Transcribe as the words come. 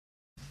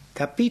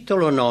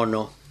Capitolo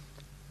 9.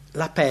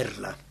 La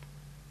perla.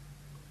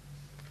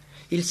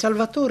 Il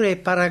Salvatore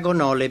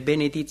paragonò le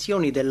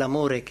benedizioni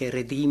dell'amore che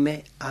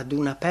redime ad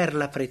una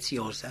perla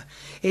preziosa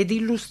ed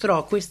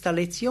illustrò questa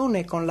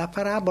lezione con la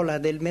parabola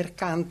del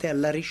mercante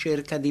alla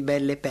ricerca di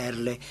belle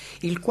perle,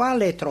 il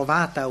quale,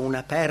 trovata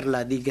una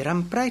perla di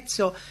gran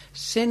prezzo,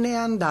 se n'è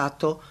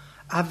andato,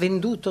 ha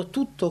venduto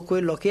tutto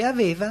quello che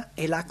aveva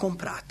e l'ha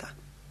comprata.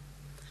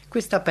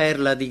 Questa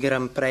perla di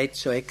gran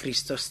prezzo è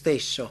Cristo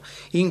stesso,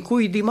 in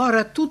cui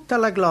dimora tutta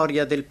la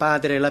gloria del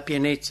Padre e la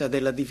pienezza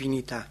della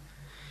divinità.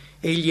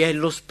 Egli è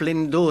lo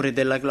splendore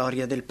della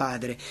gloria del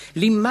Padre,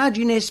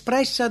 l'immagine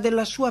espressa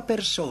della sua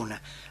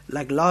persona,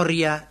 la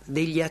gloria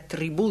degli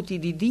attributi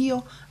di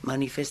Dio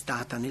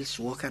manifestata nel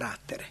suo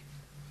carattere.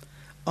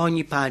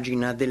 Ogni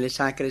pagina delle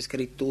Sacre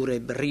Scritture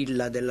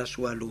brilla della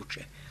sua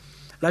luce.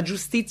 La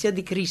giustizia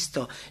di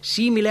Cristo,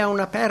 simile a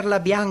una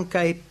perla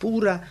bianca e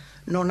pura,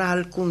 non ha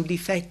alcun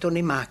difetto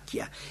né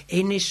macchia,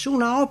 e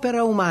nessuna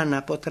opera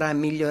umana potrà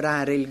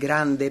migliorare il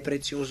grande e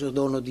prezioso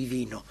dono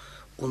divino,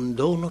 un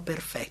dono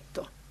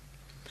perfetto.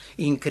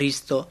 In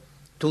Cristo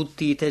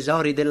tutti i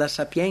tesori della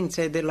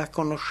sapienza e della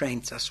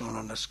conoscenza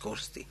sono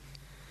nascosti.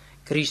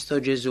 Cristo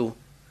Gesù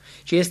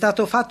ci è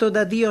stato fatto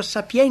da Dio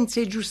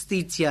sapienza e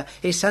giustizia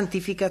e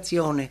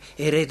santificazione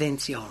e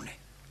redenzione.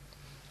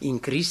 In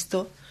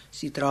Cristo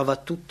si trova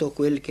tutto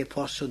quel che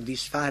può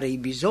soddisfare i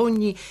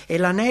bisogni e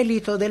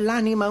l'anelito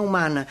dell'anima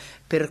umana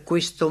per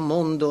questo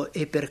mondo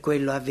e per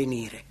quello a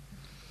venire.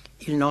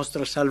 Il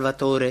nostro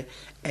Salvatore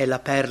è la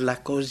perla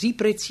così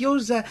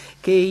preziosa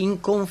che in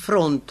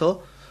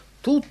confronto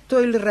tutto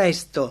il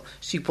resto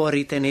si può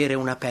ritenere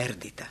una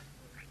perdita.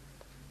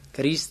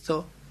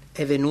 Cristo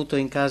è venuto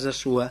in casa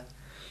sua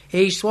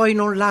e i suoi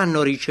non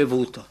l'hanno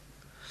ricevuto.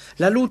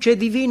 La luce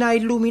divina ha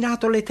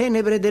illuminato le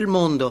tenebre del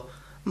mondo,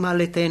 ma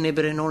le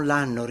tenebre non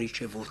l'hanno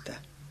ricevuta.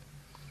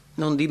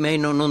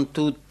 Nondimeno non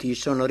tutti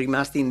sono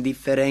rimasti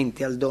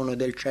indifferenti al dono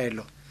del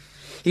cielo.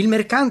 Il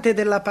mercante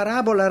della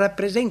parabola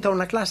rappresenta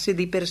una classe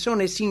di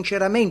persone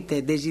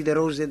sinceramente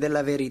desiderose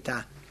della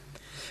verità.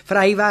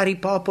 Fra i vari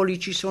popoli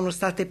ci sono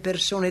state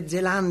persone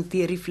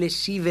zelanti e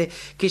riflessive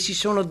che si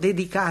sono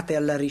dedicate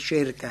alla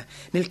ricerca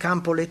nel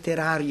campo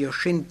letterario,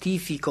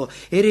 scientifico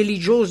e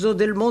religioso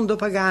del mondo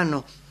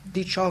pagano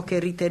di ciò che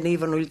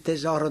ritenevano il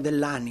tesoro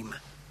dell'anima.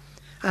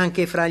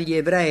 Anche fra gli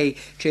ebrei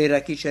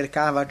c'era chi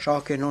cercava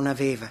ciò che non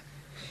aveva.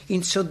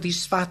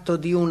 Insoddisfatto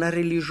di una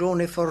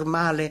religione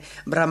formale,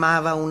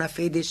 bramava una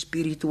fede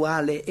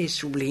spirituale e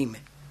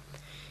sublime.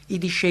 I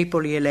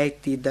discepoli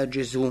eletti da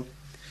Gesù,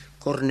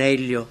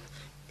 Cornelio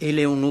e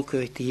l'eunuco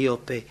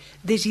etiope,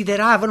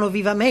 desideravano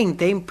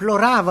vivamente,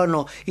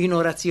 imploravano in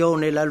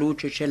orazione la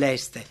luce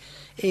celeste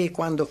e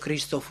quando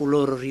Cristo fu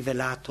loro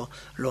rivelato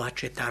lo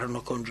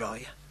accettarono con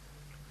gioia.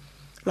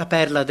 La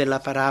perla della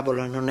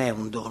parabola non è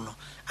un dono,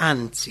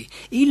 anzi,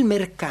 il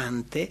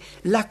mercante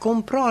la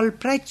comprò al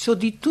prezzo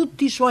di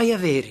tutti i suoi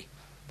averi.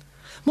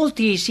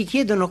 Molti si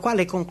chiedono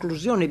quale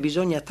conclusione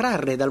bisogna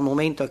trarre dal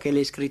momento che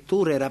le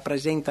scritture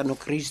rappresentano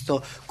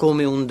Cristo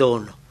come un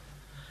dono.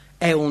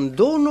 È un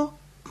dono,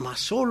 ma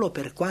solo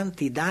per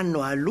quanti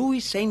danno a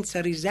Lui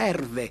senza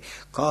riserve,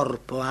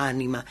 corpo,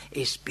 anima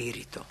e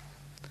spirito.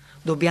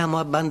 Dobbiamo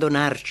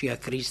abbandonarci a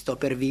Cristo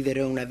per vivere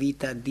una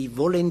vita di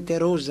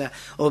volenterosa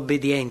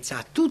obbedienza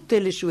a tutte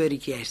le sue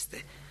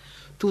richieste.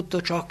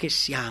 Tutto ciò che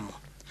siamo,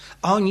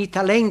 ogni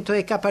talento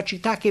e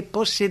capacità che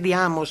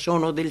possediamo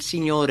sono del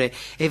Signore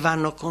e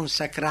vanno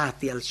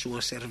consacrati al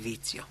suo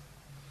servizio.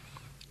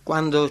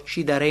 Quando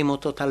ci daremo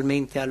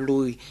totalmente a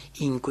Lui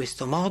in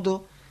questo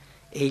modo,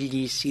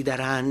 Egli si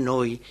darà a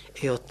noi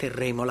e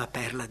otterremo la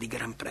perla di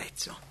gran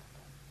prezzo.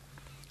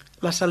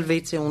 La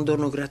salvezza è un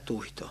dono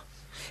gratuito.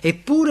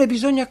 Eppure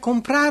bisogna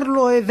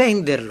comprarlo e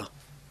venderlo.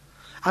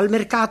 Al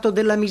mercato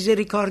della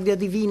misericordia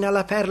divina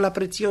la perla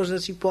preziosa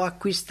si può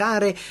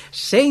acquistare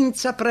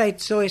senza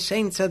prezzo e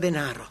senza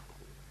denaro.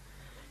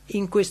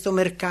 In questo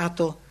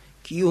mercato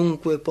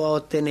chiunque può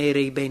ottenere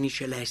i beni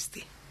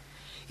celesti.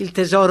 Il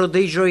tesoro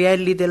dei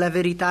gioielli della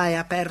verità è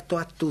aperto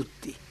a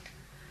tutti.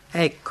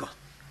 Ecco,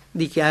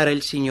 dichiara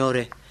il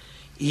Signore,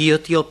 io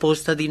ti ho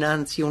posta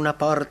dinanzi una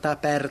porta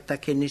aperta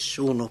che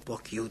nessuno può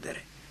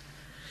chiudere.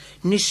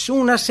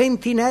 Nessuna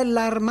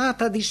sentinella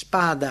armata di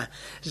spada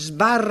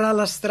sbarra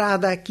la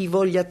strada a chi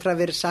voglia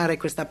attraversare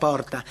questa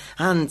porta.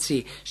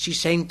 Anzi, si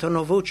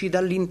sentono voci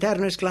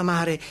dall'interno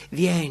esclamare: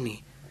 vieni.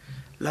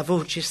 La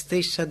voce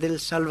stessa del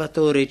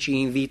Salvatore ci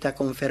invita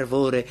con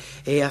fervore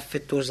e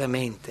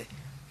affettuosamente.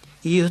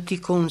 Io ti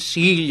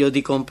consiglio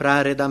di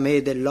comprare da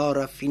me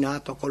dell'oro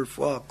affinato col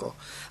fuoco,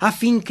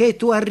 affinché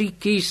tu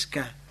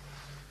arricchisca.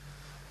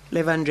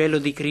 L'Evangelo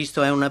di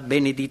Cristo è una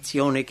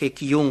benedizione che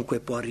chiunque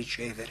può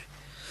ricevere.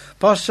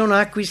 Possono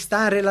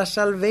acquistare la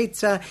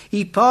salvezza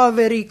i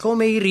poveri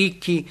come i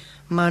ricchi,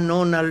 ma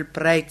non al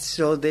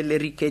prezzo delle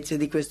ricchezze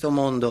di questo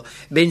mondo,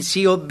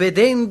 bensì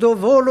obbedendo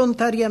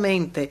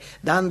volontariamente,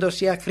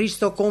 dandosi a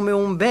Cristo come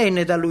un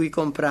bene da Lui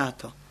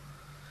comprato.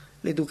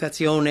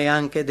 L'educazione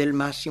anche del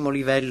massimo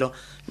livello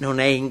non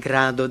è in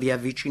grado di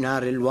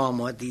avvicinare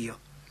l'uomo a Dio.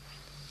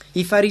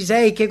 I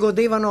farisei, che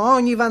godevano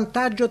ogni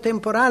vantaggio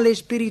temporale e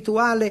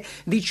spirituale,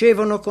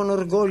 dicevano con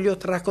orgoglio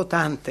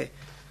tracotante: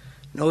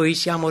 noi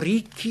siamo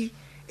ricchi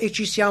e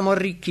ci siamo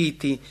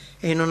arricchiti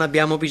e non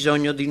abbiamo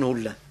bisogno di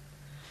nulla.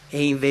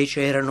 E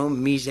invece erano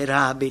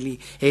miserabili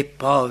e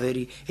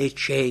poveri e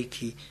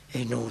ciechi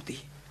e nudi.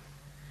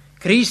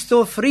 Cristo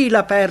offrì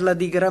la perla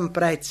di gran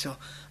prezzo,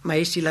 ma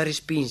essi la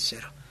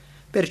respinsero.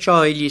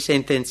 Perciò egli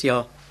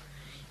sentenziò: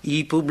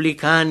 i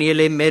pubblicani e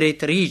le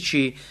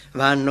meretrici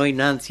vanno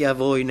innanzi a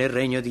voi nel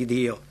regno di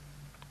Dio.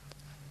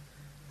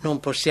 Non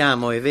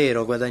possiamo, è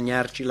vero,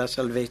 guadagnarci la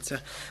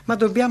salvezza, ma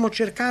dobbiamo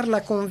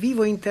cercarla con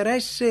vivo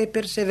interesse e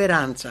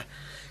perseveranza,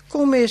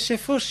 come se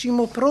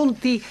fossimo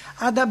pronti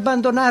ad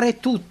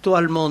abbandonare tutto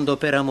al mondo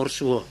per amor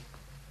suo.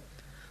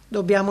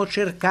 Dobbiamo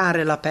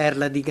cercare la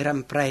perla di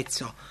gran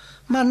prezzo,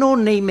 ma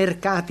non nei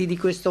mercati di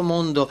questo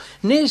mondo,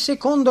 né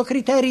secondo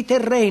criteri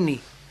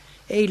terreni.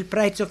 E il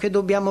prezzo che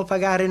dobbiamo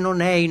pagare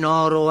non è in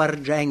oro o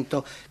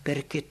argento,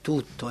 perché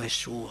tutto è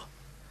suo.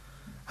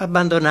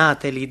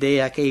 Abbandonate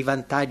l'idea che i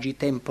vantaggi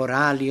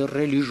temporali o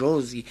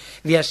religiosi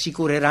vi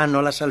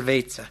assicureranno la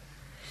salvezza.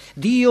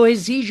 Dio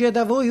esige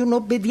da voi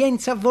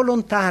un'obbedienza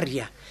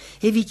volontaria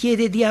e vi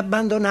chiede di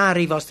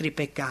abbandonare i vostri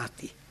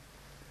peccati.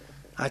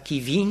 A chi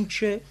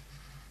vince,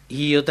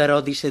 io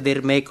darò di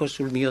seder meco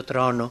sul mio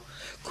trono,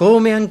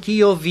 come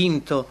anch'io ho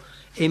vinto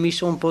e mi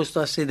son posto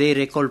a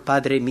sedere col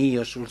Padre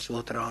mio sul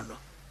suo trono.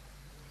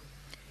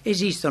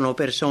 Esistono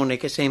persone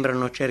che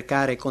sembrano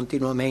cercare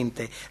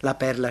continuamente la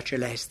perla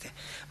celeste,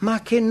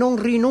 ma che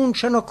non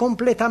rinunciano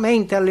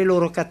completamente alle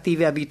loro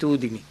cattive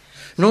abitudini.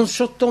 Non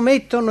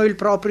sottomettono il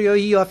proprio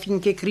io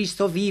affinché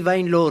Cristo viva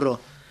in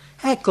loro.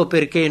 Ecco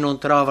perché non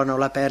trovano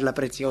la perla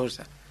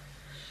preziosa.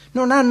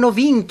 Non hanno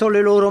vinto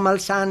le loro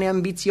malsane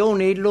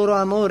ambizioni e il loro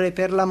amore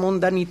per la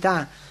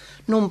mondanità.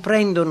 Non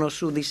prendono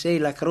su di sé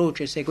la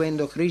croce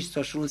seguendo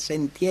Cristo sul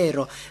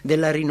sentiero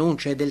della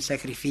rinuncia e del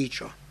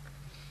sacrificio.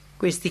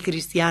 Questi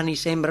cristiani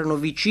sembrano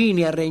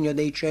vicini al regno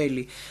dei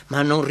cieli,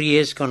 ma non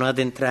riescono ad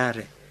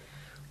entrare.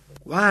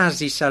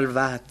 Quasi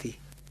salvati,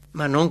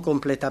 ma non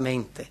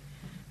completamente.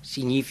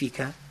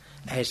 Significa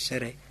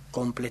essere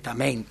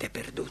completamente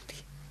perduti.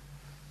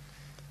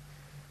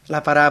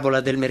 La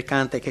parabola del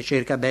mercante che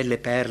cerca belle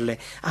perle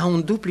ha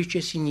un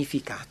duplice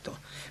significato,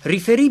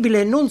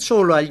 riferibile non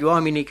solo agli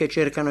uomini che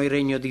cercano il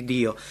regno di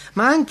Dio,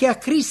 ma anche a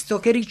Cristo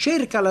che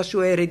ricerca la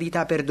sua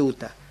eredità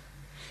perduta.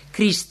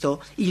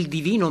 Cristo, il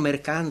divino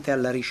mercante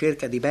alla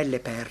ricerca di belle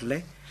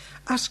perle,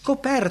 ha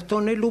scoperto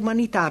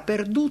nell'umanità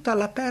perduta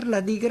la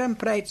perla di gran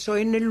prezzo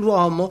e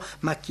nell'uomo,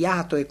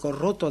 macchiato e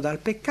corrotto dal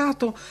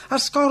peccato, ha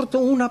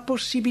scorto una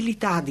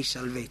possibilità di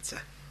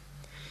salvezza.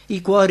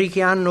 I cuori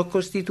che hanno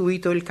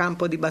costituito il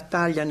campo di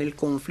battaglia nel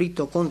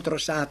conflitto contro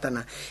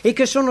Satana e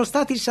che sono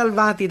stati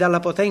salvati dalla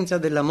potenza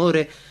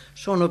dell'amore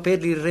sono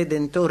per il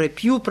Redentore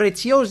più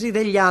preziosi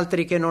degli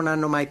altri che non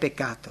hanno mai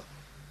peccato.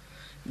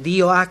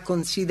 Dio ha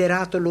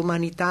considerato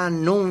l'umanità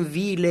non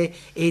vile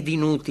ed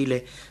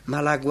inutile,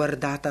 ma l'ha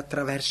guardata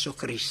attraverso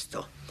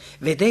Cristo,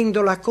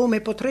 vedendola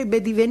come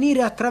potrebbe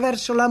divenire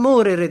attraverso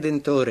l'amore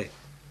redentore.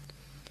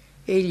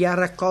 Egli ha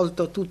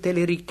raccolto tutte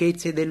le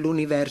ricchezze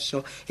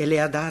dell'universo e le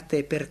ha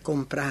date per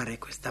comprare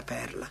questa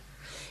perla.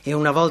 E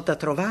una volta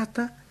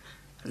trovata,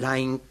 la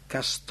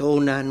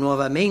incastona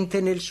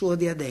nuovamente nel suo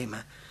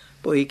diadema,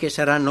 poiché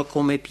saranno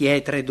come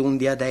pietre d'un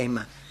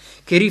diadema,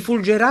 che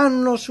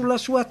rifulgeranno sulla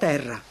sua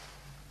terra.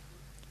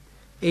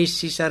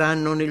 Essi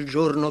saranno nel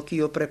giorno che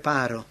io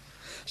preparo,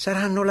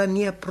 saranno la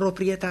mia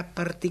proprietà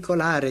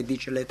particolare,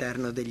 dice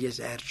l'Eterno degli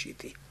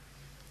eserciti.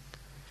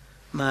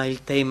 Ma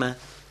il tema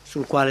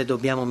sul quale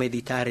dobbiamo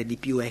meditare di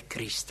più è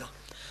Cristo,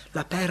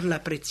 la perla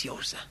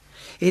preziosa,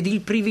 ed il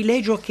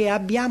privilegio che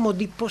abbiamo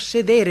di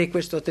possedere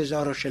questo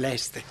tesoro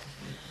celeste.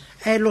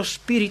 È lo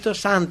Spirito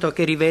Santo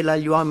che rivela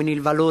agli uomini il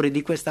valore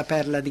di questa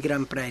perla di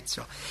gran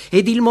prezzo,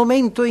 ed il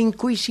momento in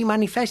cui si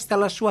manifesta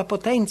la sua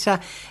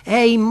potenza è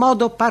in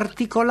modo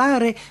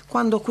particolare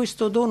quando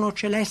questo dono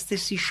celeste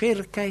si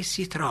cerca e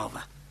si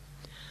trova.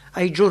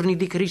 Ai giorni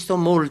di Cristo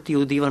molti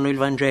udivano il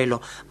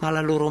Vangelo, ma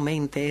la loro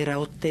mente era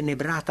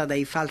ottenebrata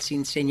dai falsi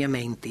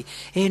insegnamenti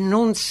e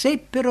non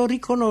seppero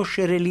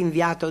riconoscere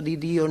l'inviato di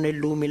Dio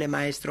nell'umile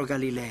Maestro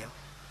Galileo.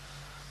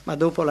 Ma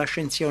dopo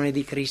l'ascensione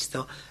di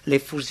Cristo,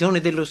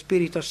 l'effusione dello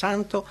Spirito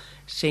Santo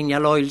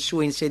segnalò il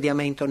suo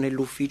insediamento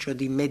nell'ufficio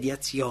di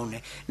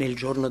mediazione. Nel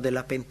giorno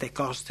della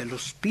Pentecoste lo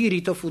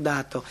Spirito fu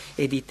dato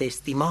ed i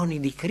testimoni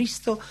di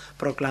Cristo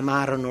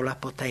proclamarono la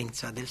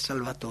potenza del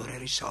Salvatore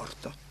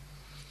risorto.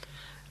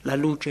 La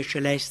luce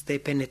celeste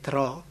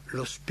penetrò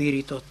lo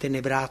spirito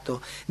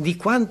ottenebrato di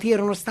quanti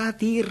erano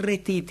stati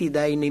irretiti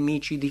dai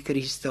nemici di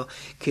Cristo,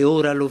 che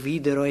ora lo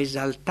videro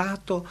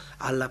esaltato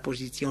alla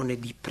posizione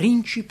di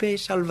principe e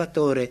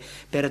salvatore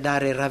per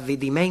dare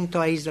ravvedimento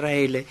a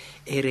Israele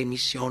e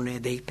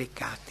remissione dei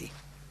peccati.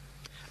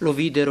 Lo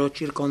videro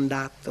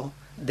circondato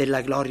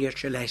della gloria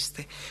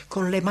celeste,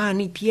 con le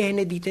mani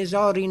piene di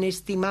tesori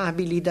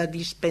inestimabili da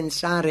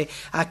dispensare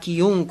a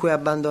chiunque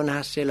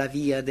abbandonasse la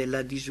via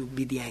della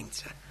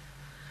disubbidienza.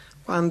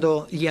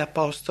 Quando gli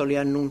apostoli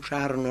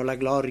annunciarono la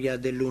gloria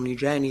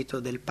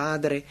dell'unigenito del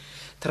Padre,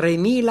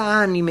 3.000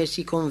 anime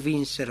si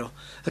convinsero,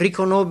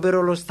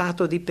 riconobbero lo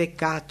stato di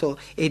peccato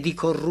e di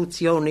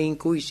corruzione in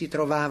cui si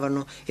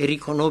trovavano e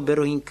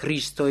riconobbero in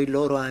Cristo il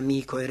loro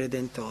amico e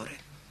Redentore.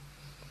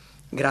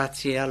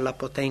 Grazie alla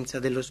potenza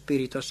dello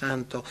Spirito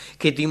Santo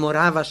che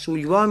dimorava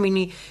sugli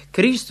uomini,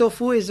 Cristo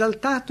fu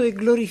esaltato e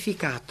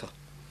glorificato.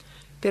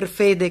 Per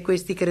fede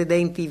questi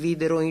credenti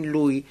videro in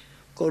Lui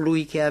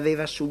colui che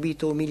aveva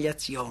subito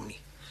umiliazioni,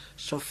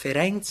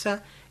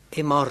 sofferenza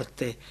e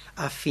morte,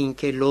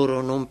 affinché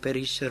loro non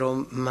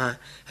perissero ma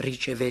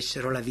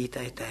ricevessero la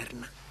vita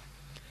eterna.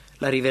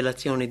 La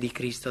rivelazione di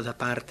Cristo da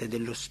parte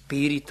dello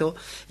Spirito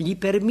gli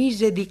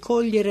permise di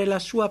cogliere la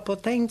sua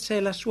potenza e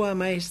la sua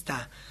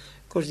maestà,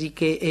 così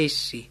che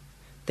essi,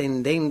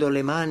 tendendo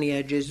le mani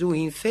a Gesù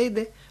in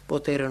fede,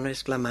 poterono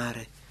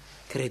esclamare: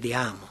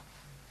 crediamo.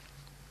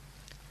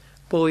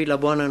 Poi la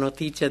buona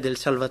notizia del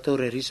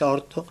Salvatore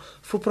risorto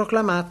fu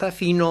proclamata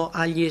fino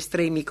agli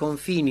estremi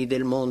confini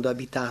del mondo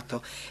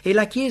abitato e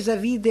la Chiesa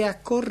vide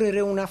accorrere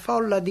una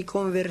folla di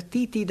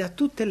convertiti da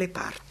tutte le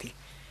parti.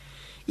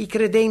 I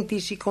credenti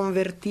si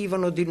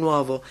convertivano di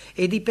nuovo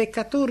ed i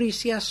peccatori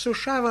si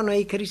associavano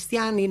ai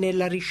cristiani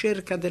nella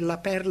ricerca della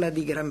perla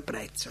di gran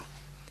prezzo.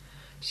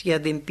 Si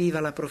adempiva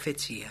la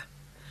profezia: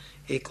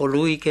 e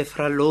colui che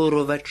fra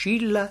loro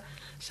vacilla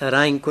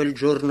sarà in quel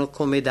giorno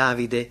come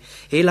Davide,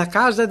 e la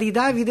casa di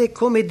Davide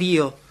come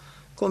Dio,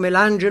 come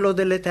l'angelo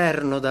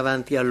dell'Eterno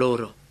davanti a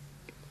loro.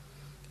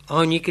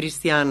 Ogni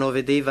cristiano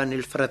vedeva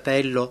nel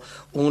fratello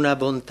una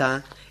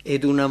bontà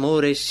ed un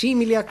amore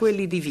simili a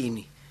quelli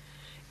divini.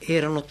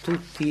 Erano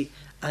tutti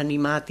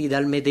animati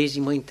dal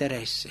medesimo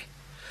interesse.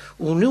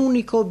 Un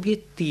unico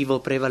obiettivo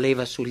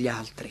prevaleva sugli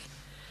altri.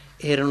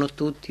 Erano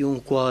tutti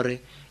un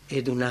cuore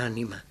ed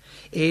un'anima,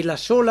 e la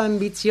sola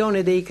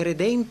ambizione dei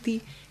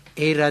credenti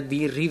era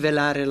di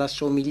rivelare la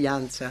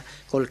somiglianza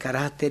col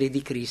carattere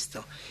di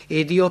Cristo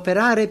e di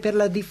operare per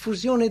la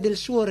diffusione del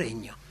suo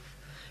regno.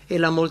 E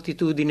la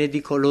moltitudine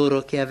di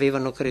coloro che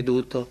avevano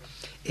creduto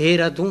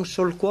era d'un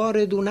sol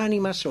cuore ed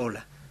un'anima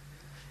sola.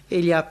 E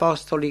gli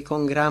apostoli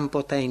con gran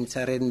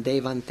potenza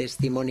rendevan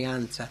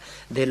testimonianza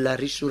della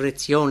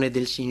risurrezione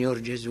del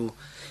Signor Gesù,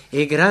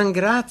 e gran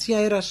grazia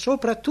era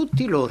sopra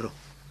tutti loro.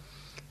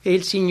 E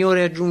il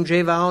Signore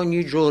aggiungeva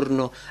ogni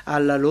giorno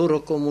alla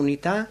loro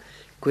comunità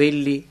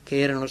quelli che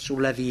erano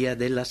sulla via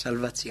della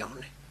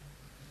salvazione.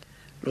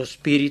 Lo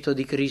Spirito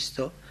di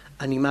Cristo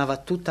animava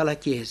tutta la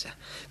Chiesa,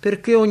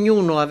 perché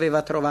ognuno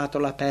aveva trovato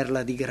la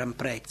perla di gran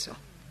prezzo.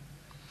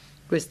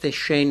 Queste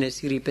scene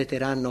si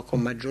ripeteranno con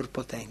maggior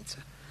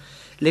potenza.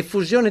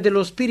 L'effusione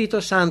dello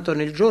Spirito Santo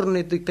nel giorno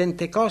di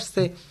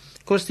Pentecoste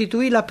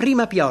costituì la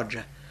prima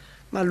pioggia,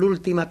 ma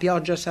l'ultima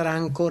pioggia sarà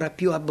ancora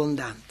più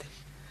abbondante.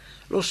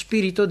 Lo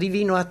Spirito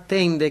Divino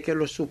attende che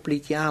lo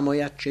supplichiamo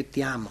e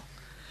accettiamo.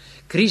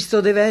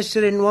 Cristo deve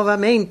essere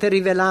nuovamente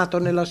rivelato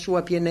nella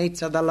sua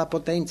pienezza dalla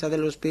potenza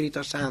dello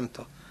Spirito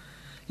Santo.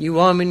 Gli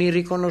uomini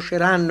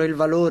riconosceranno il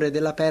valore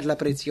della perla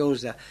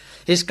preziosa,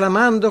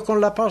 esclamando con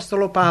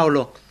l'Apostolo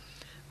Paolo: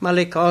 ma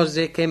le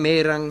cose che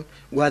m'eran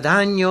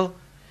guadagno,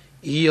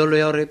 io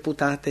le ho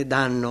reputate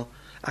danno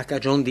a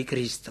cagion di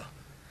Cristo.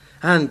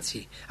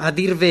 Anzi, a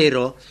dir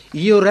vero,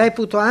 io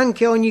reputo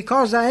anche ogni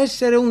cosa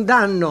essere un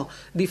danno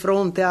di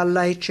fronte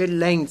alla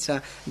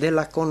eccellenza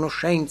della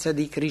conoscenza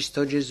di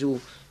Cristo Gesù,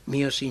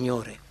 mio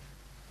Signore.